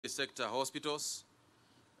sector hospitals.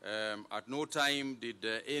 At no time did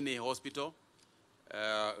any hospital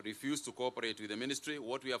refuse to cooperate with the ministry.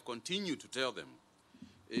 What we have continued to tell them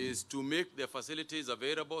is to make the facilities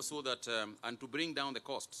available so that, and to bring down the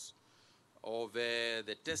costs of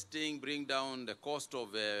the testing, bring down the cost of,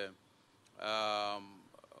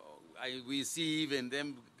 we see even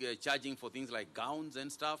them charging for things like gowns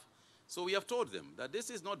and stuff. So we have told them that this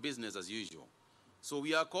is not business as usual. So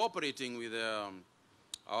we are cooperating with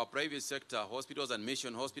our private sector hospitals and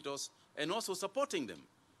mission hospitals, and also supporting them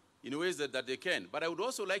in ways that they can. But I would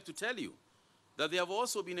also like to tell you that they have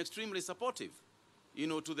also been extremely supportive,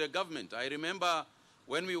 to the government. I remember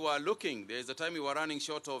when we were looking, there's a time we were running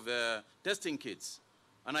short of testing kits,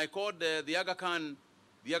 and I called the Aga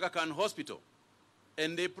Khan Hospital,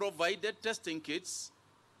 and they provided testing kits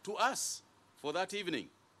to us for that evening.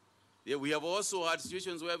 Yeah, we have also had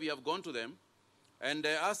situations where we have gone to them and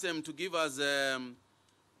asked them to give us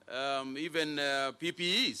even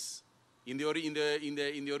PPEs in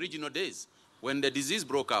the original days when the disease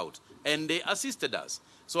broke out, and they assisted us.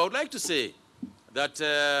 So I would like to say that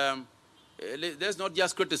let's not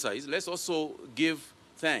just criticize, let's also give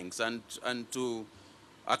thanks and to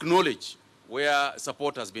acknowledge where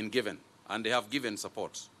support has been given, and they have given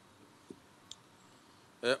support.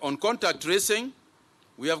 On contact tracing,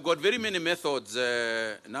 we have got very many methods,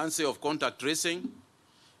 Nancy, of contact tracing.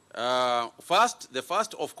 The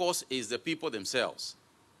first, of course, is the people themselves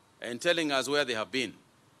and telling us where they have been.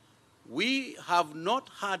 We have not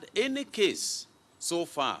had any case so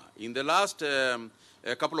far. In the last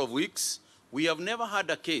couple of weeks, we have never had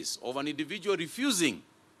a case of an individual refusing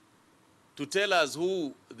to tell us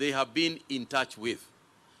who they have been in touch with.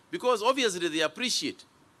 Because obviously they appreciate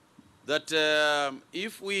that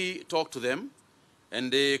if we talk to them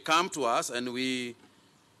and they come to us and we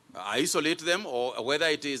isolate them, or whether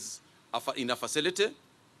it is in a facility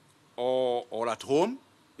or at home,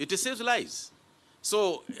 it saves lives.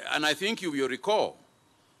 So, and I think you will recall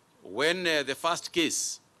when the first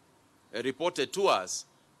case reported to us,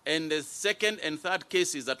 and the second and third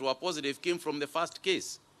cases that were positive came from the first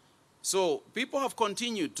case. So people have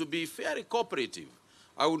continued to be very cooperative.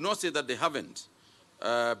 I would not say that they haven't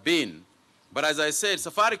been. But as I said,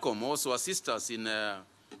 Safaricom also assists us in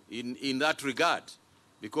that regard,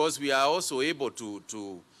 because we are also able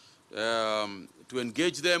to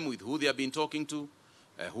engage them with who they have been talking to,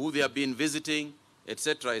 who they have been visiting,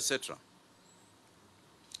 etc., etc.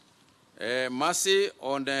 Mercy,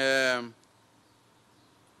 on the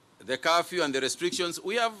curfew and the restrictions,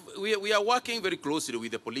 we are working very closely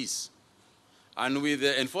with the police and with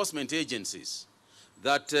the enforcement agencies,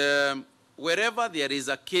 that wherever there is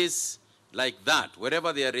a case like that,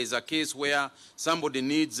 wherever there is a case where somebody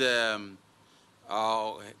needs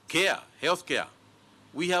care, health care,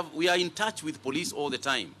 we are in touch with police all the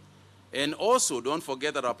time. And also, don't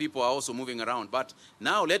forget that our people are also moving around. But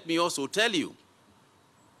now let me also tell you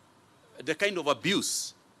the kind of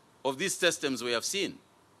abuse of these systems we have seen.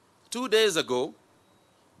 2 days ago,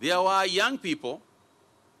 there were young people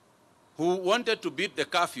who wanted to beat the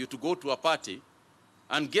curfew to go to a party,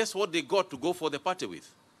 and guess what they got to go for the party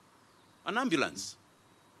with? An ambulance.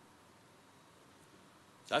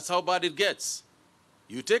 That's how bad it gets.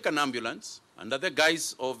 You take an ambulance under the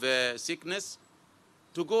guise of sickness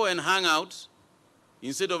to go and hang out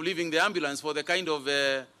instead of leaving the ambulance for the kind of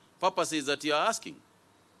purposes that you are asking.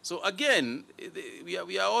 So again,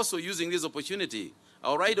 we are also using this opportunity,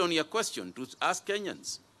 I'll write on your question, to ask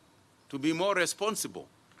Kenyans to be more responsible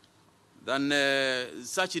than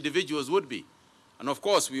such individuals would be. And of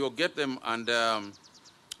course, we will get them and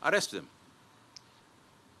arrest them.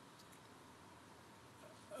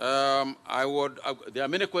 There are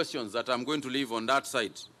many questions that I'm going to leave on that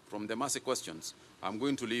side from the Mercy questions. I'm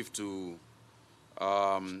going to leave to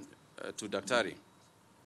Daktari.